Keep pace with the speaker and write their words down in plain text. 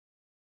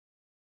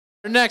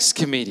Our next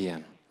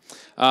comedian,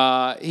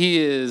 he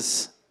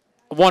is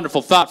a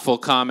wonderful, thoughtful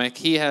comic.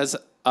 He has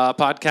a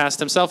podcast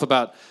himself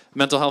about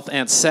mental health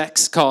and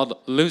sex called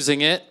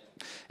Losing It.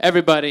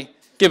 Everybody,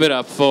 give it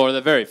up for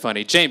the very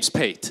funny James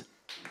Pate.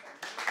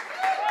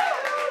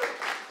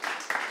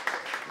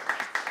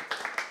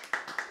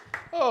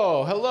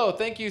 Oh, hello.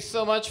 Thank you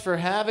so much for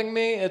having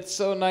me. It's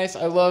so nice.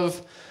 I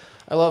love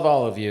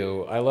all of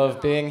you. I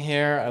love being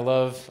here. I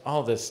love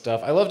all this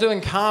stuff. I love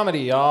doing comedy,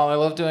 y'all. I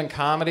love doing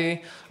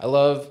comedy. I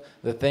love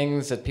the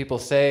things that people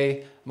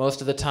say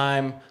most of the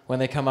time when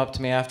they come up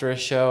to me after a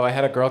show. I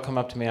had a girl come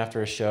up to me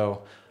after a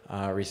show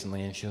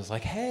recently, and she was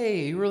like,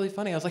 "Hey, you're really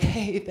funny." I was like,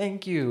 "Hey,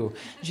 thank you."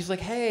 And she's like,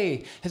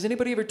 "Hey, has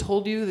anybody ever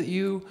told you that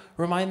you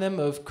remind them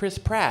of Chris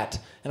Pratt?"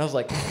 And I was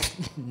like,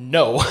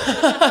 "No,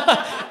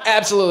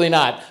 absolutely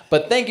not.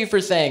 But thank you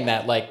for saying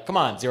that. Like, come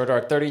on, Zero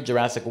Dark 30,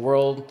 Jurassic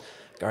World,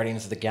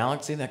 Guardians of the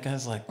Galaxy." That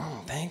guy's like,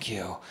 "Thank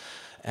you."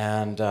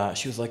 And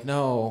she was like,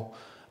 No,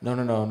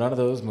 none of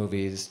those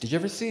movies. Did you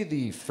ever see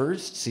the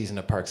first season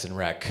of Parks and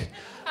Rec?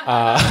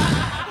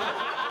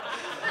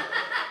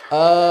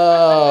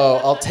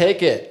 Oh, I'll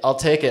take it.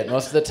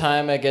 Most of the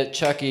time I get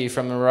Chucky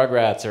from the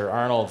Rugrats or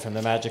Arnold from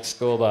the Magic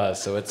School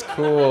Bus, so it's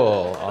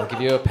cool. I'll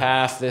give you a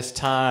pass this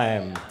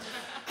time.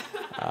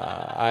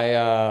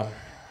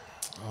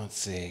 Let's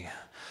see.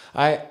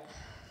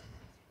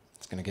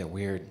 It's gonna get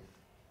weird.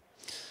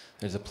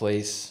 There's a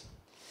place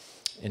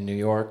in New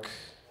York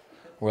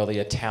where the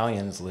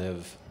Italians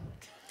live,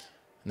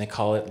 and they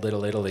call it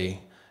Little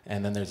Italy.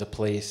 And then there's a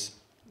place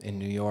in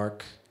New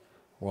York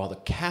where all the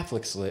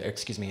Catholics live.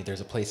 Excuse me,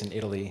 there's a place in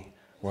Italy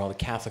where all the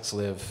Catholics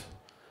live,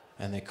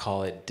 and they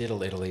call it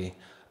Diddle Italy.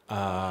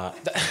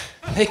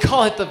 They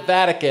call it the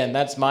Vatican.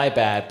 That's my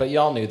bad, but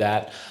y'all knew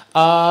that.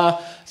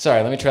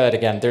 Sorry, let me try that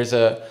again. There's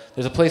a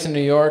place in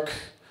New York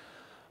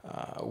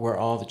where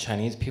all the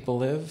Chinese people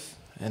live,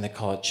 and they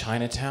call it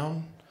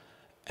Chinatown.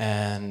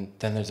 And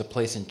then there's a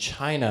place in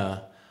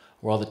China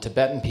where all the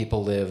Tibetan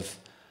people live.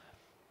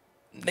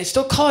 They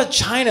still call it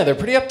China. They're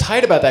pretty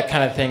uptight about that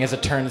kind of thing, as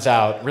it turns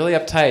out. Really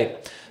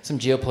uptight. Some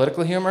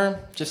geopolitical humor,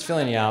 just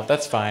filling you out.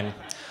 That's fine.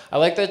 I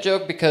like that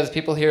joke because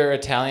people hear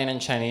Italian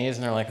and Chinese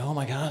and they're like, "Oh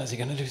my God, is he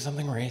gonna do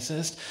something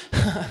racist?"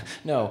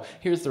 No,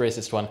 here's the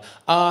racist one.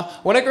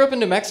 When I grew up in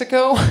New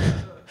Mexico,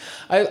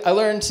 I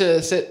learned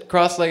to sit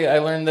cross-legged. I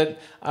learned that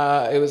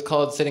it was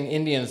called sitting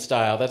Indian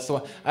style. That's the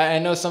one. I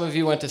know some of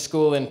you went to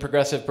school in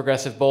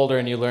progressive Boulder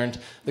and you learned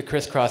the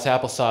crisscross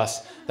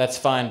applesauce. That's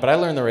fine, but I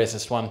learned the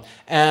racist one.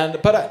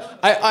 But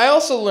I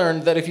also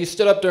learned that if you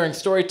stood up during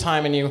story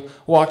time and you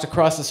walked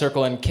across the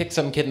circle and kicked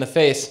some kid in the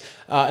face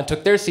and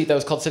took their seat, that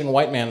was called sitting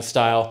white man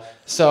style.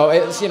 So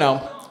it's,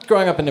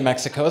 growing up in New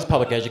Mexico, it's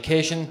public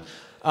education.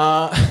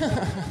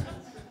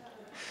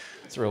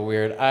 It's real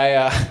weird.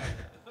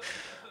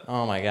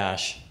 Oh my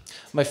gosh.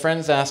 My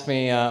friends asked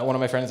me, one of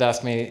my friends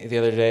asked me the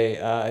other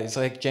day, he's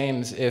like,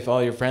 "James, if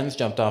all your friends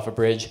jumped off a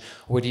bridge,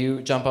 would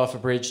you jump off a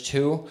bridge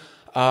too?"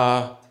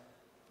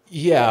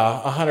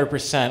 Yeah,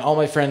 100%. All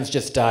my friends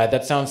just died.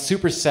 That sounds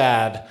super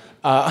sad.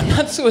 I'm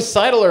not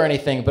suicidal or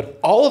anything, but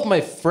all of my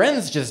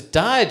friends just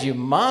died, you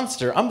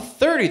monster. I'm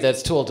 30,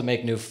 that's too old to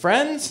make new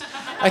friends.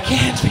 I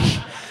can't be.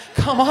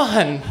 Come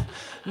on.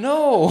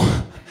 No.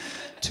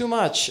 Too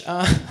much.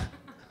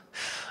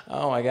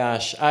 Oh my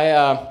gosh.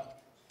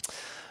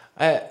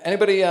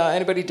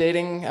 Anybody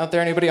dating out there?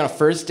 Anybody on a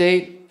first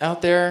date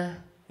out there?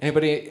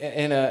 Anybody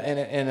in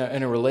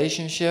a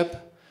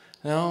relationship?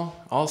 No?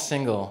 All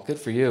single. Good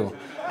for you.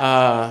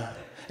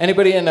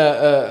 Anybody in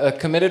a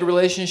committed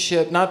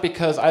relationship? Not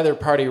because either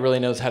party really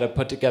knows how to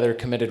put together a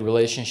committed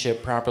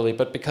relationship properly,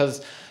 but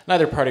because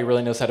neither party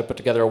really knows how to put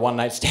together a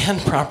one-night stand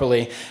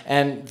properly.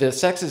 And the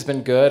sex has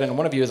been good, and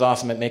one of you is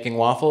awesome at making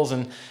waffles,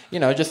 and,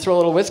 just throw a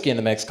little whiskey in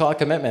the mix. Call it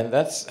commitment.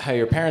 That's how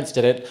your parents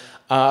did it.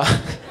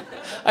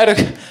 I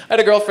had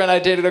a girlfriend. I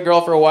dated a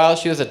girl for a while.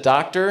 She was a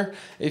doctor,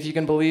 if you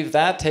can believe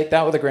that. Take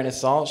that with a grain of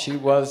salt. She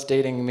was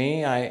dating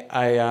me.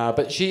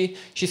 But she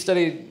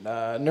studied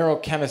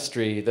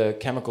neurochemistry, the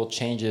chemical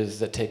changes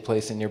that take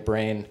place in your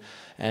brain.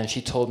 And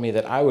she told me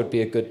that I would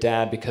be a good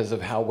dad because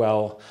of how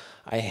well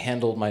I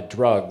handled my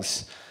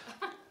drugs.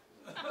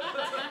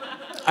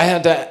 I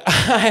had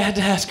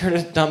to ask her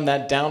to dumb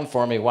that down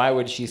for me. Why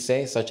would she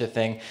say such a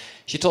thing?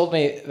 She told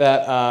me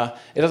that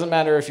it doesn't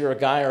matter if you're a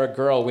guy or a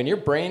girl. When your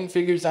brain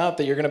figures out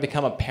that you're going to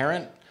become a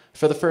parent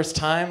for the first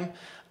time,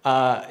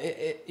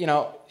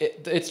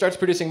 it starts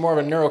producing more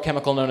of a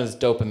neurochemical known as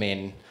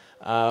dopamine,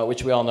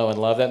 which we all know and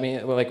love. That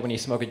means, like, when you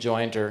smoke a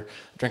joint or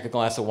drink a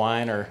glass of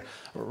wine or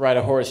ride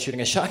a horse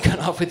shooting a shotgun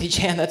off with each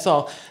hand, that's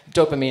all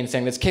dopamine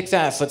saying, "This kicks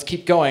ass, let's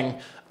keep going."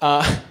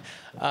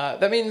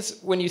 That means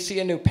when you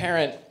see a new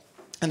parent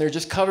and they're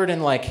just covered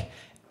in, like,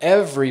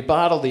 every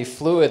bodily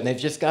fluid, and they've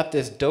just got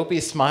this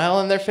dopey smile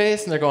on their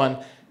face, and they're going,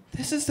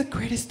 "This is the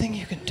greatest thing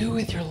you can do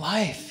with your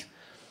life."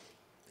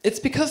 It's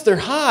because they're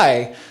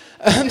high.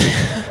 They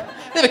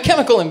have a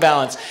chemical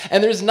imbalance,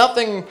 and there's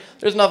nothing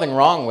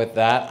wrong with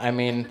that. I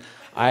mean,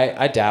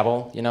 I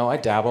dabble, I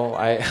dabble.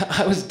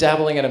 I was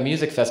dabbling at a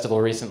music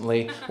festival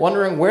recently,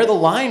 wondering where the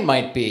line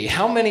might be.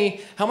 How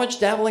much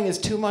dabbling is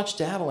too much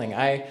dabbling?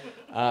 I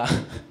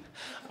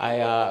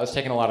was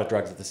taking a lot of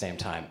drugs at the same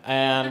time,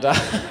 and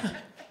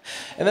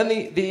and then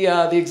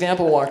the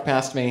example walked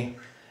past me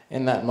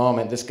in that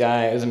moment. This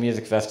guy, it was a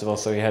music festival,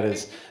 so he had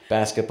his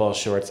basketball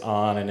shorts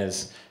on and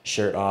his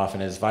shirt off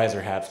and his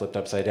visor hat flipped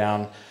upside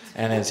down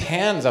and his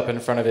hands up in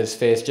front of his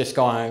face just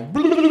going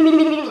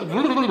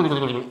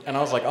and I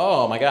was like,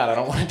 oh my God, I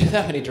don't want to do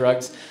that many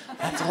drugs.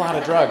 That's a lot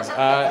of drugs.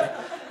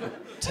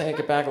 Take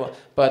it back a little.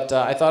 But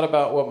I thought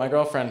about what my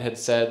girlfriend had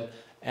said,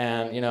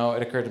 and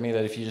it occurred to me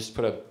that if you just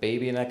put a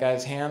baby in that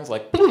guy's hands,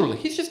 like,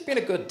 he's just being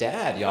a good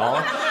dad,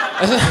 y'all.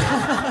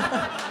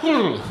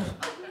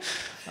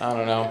 I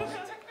don't know.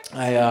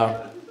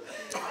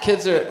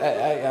 Kids are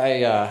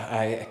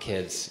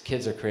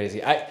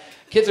crazy.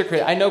 Kids are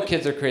crazy. I know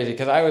kids are crazy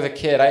because I was a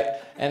kid. I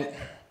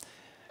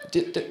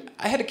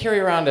had to carry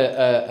around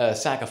a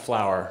sack of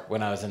flour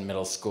when I was in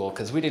middle school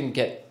because we didn't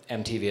get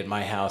MTV at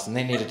my house, and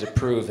they needed to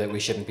prove that we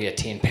shouldn't be a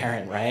teen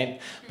parent,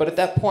 right? But at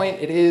that point,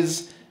 it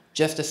is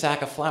just a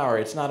sack of flour.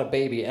 It's not a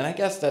baby, and I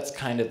guess that's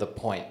kind of the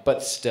point.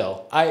 But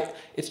still,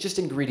 it's just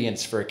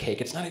ingredients for a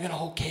cake. It's not even a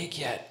whole cake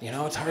yet.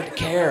 It's hard to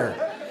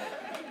care.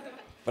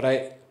 But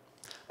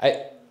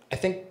I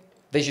think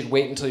they should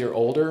wait until you're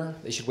older.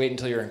 They should wait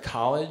until you're in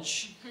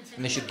college.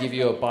 And they should give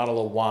you a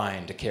bottle of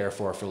wine to care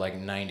for like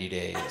 90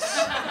 days.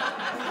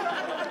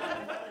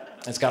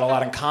 It's got a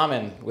lot in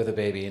common with a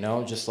baby,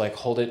 just like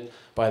hold it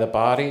by the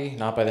body,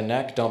 not by the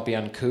neck. Don't be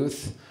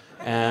uncouth.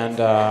 And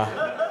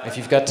if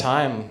you've got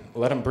time,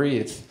 let them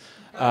breathe.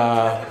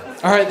 All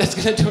right, that's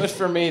going to do it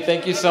for me.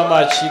 Thank you so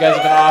much. You guys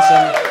have been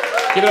awesome.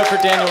 Give it up for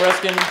Daniel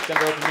Ruskin,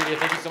 Denver Open Media.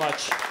 Thank you so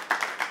much.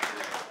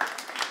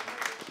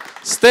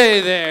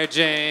 Stay there,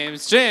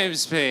 James.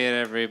 James Pate,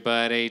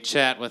 everybody.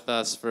 Chat with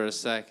us for a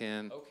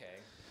second. Okay.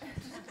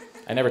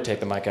 I never take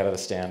the mic out of the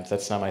stand.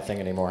 That's not my thing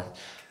anymore.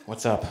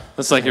 What's up?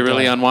 It's like you're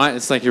really unwind.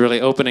 It's like you're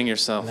really opening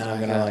yourself. Now I'm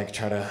gonna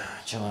try to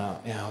chill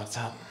out. Yeah, what's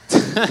up?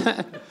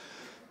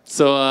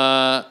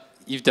 So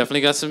you've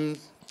definitely got some.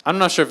 I'm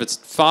not sure if it's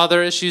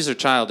father issues or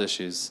child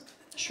issues.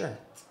 Sure.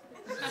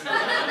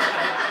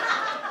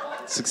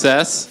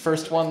 Success.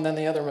 First one, then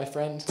the other, my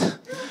friend.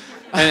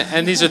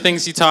 And these are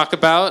things you talk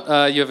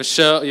about. You have a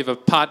show, you have a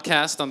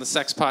podcast on the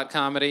Sex Pot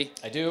Comedy.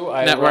 I do.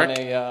 I run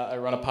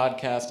a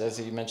podcast, as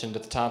you mentioned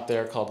at the top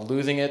there, called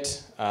Losing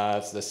It.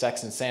 It's the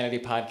Sex Insanity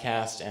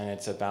podcast, and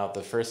it's about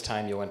the first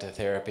time you went to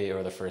therapy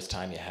or the first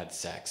time you had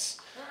sex.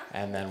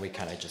 And then we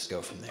kind of just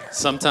go from there.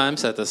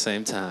 Sometimes at the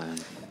same time.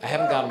 I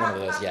haven't gotten one of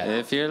those yet.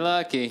 If you're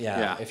lucky.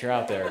 Yeah. If you're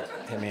out there,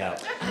 hit me up.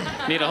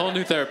 Need a whole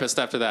new therapist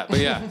after that. But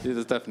yeah,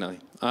 definitely.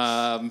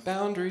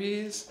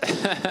 Boundaries.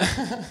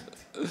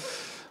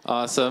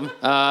 Awesome.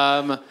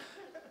 Where?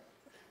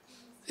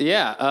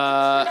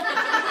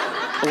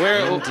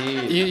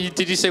 Indeed.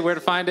 Did you say where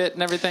to find it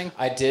and everything?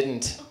 I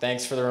didn't.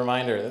 Thanks for the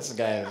reminder. This is a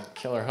guy, a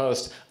killer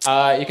host.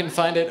 You can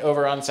find it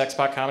over on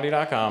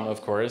sexpotcomedy.com,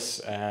 of course.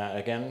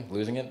 Again,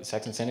 Losing It,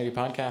 Sex Insanity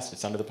Podcast.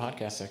 It's under the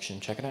podcast section.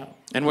 Check it out.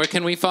 And where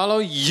can we follow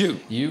you?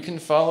 You can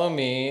follow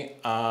me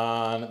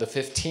on the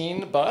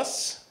 15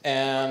 bus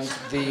and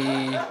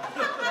the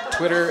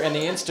Twitter and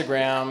the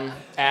Instagram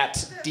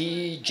at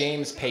D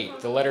James Pate.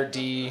 The letter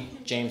D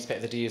James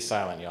Pate. The D is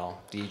silent, y'all.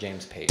 D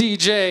James Pate.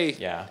 DJ.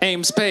 Yeah.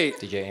 Ames Pate.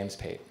 DJ Ames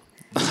Pate.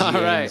 All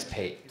right. Ames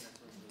Pate.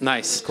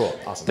 Nice. Cool.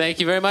 Awesome.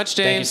 Thank you very much,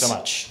 James. Thank you so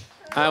much.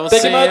 I will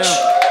see you.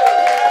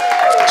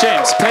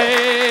 James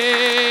Pate.